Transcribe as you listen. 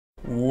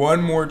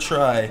One more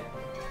try.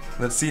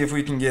 Let's see if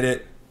we can get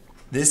it.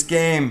 This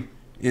game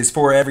is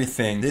for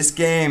everything. This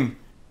game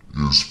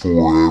is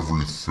for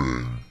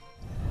everything.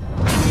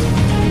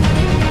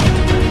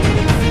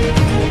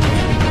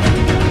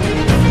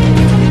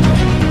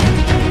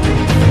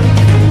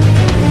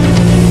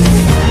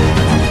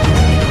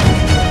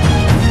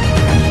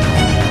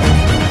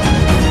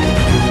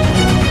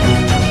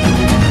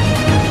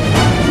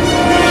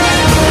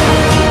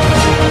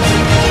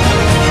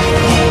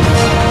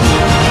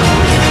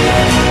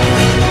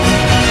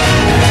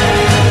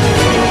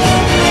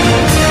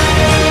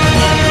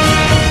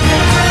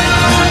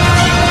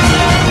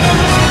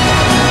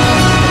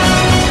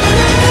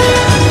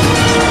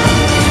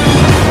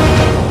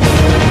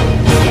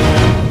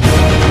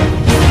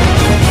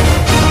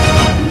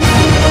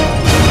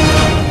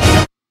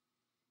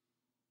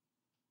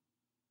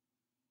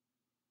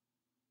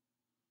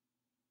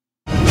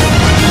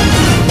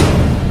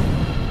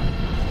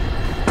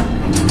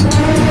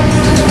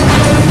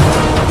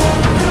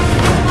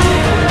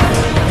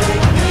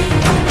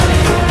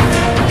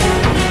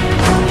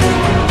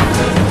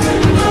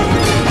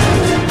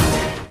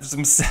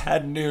 Some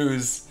sad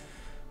news.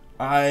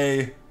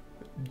 I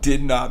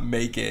did not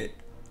make it.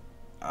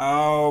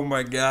 Oh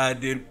my god,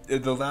 dude.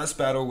 The last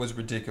battle was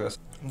ridiculous.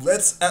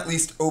 Let's at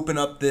least open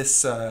up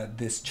this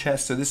this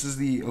chest. So this is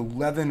the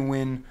 11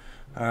 win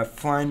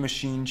Flying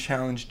Machine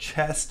Challenge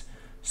chest.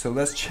 So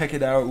let's check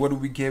it out. What do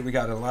we get? We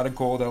got a lot of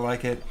gold. I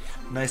like it.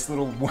 Nice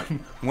little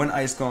one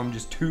ice golem,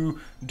 just 2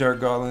 dark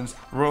goblins,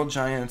 royal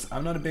giants.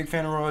 I'm not a big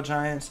fan of royal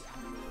giants.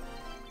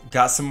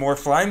 Got some more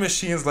flying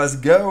machines. Let's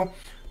go.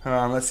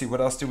 Let's see,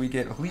 what else do we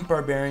get? Elite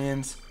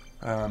Barbarians.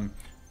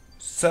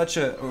 Such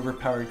a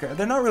overpowered card.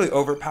 They're not really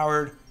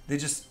overpowered.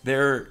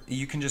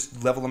 You can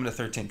just level them to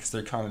 13 because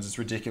they're commons. It's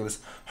ridiculous.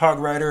 Hog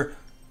Rider,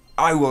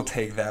 I will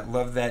take that.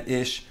 Love that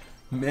ish.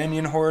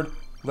 Minion Horde,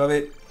 love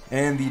it.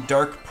 And the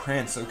Dark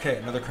Prince. Okay,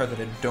 another card that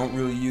I don't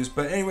really use.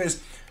 But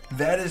anyways,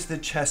 that is the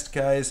chest,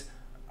 guys.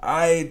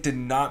 I did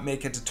not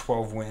make it to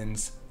 12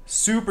 wins.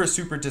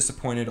 Super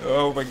disappointed.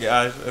 Oh my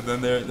gosh. And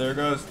then there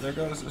goes.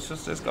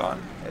 It's gone.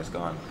 It's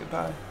gone.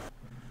 Goodbye.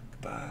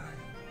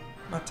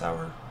 My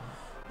tower.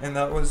 And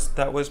that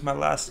was my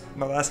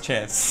last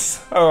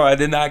chance. Oh, I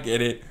did not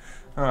get it.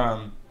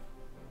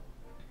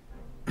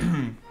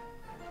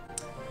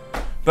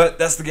 But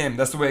that's the game.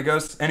 That's the way it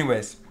goes.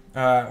 Anyways,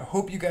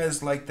 hope you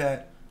guys like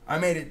that. I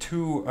made it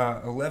to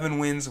 11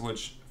 wins,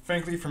 which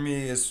frankly for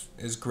me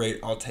is great.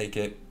 I'll take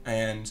it.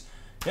 And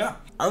yeah,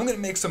 I'm going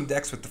to make some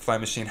decks with the Fly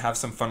Machine, have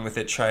some fun with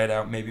it, try it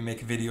out, maybe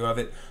make a video of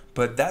it.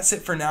 But that's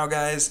it for now,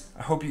 guys.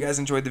 I hope you guys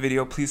enjoyed the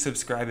video. Please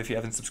subscribe if you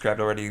haven't subscribed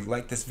already.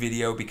 Like this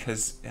video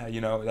because,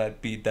 you know,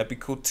 that'd be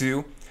cool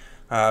too.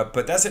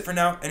 But that's it for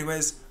now.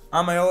 Anyways,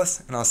 I'm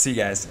Iolis, and I'll see you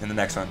guys in the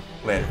next one.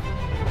 Later.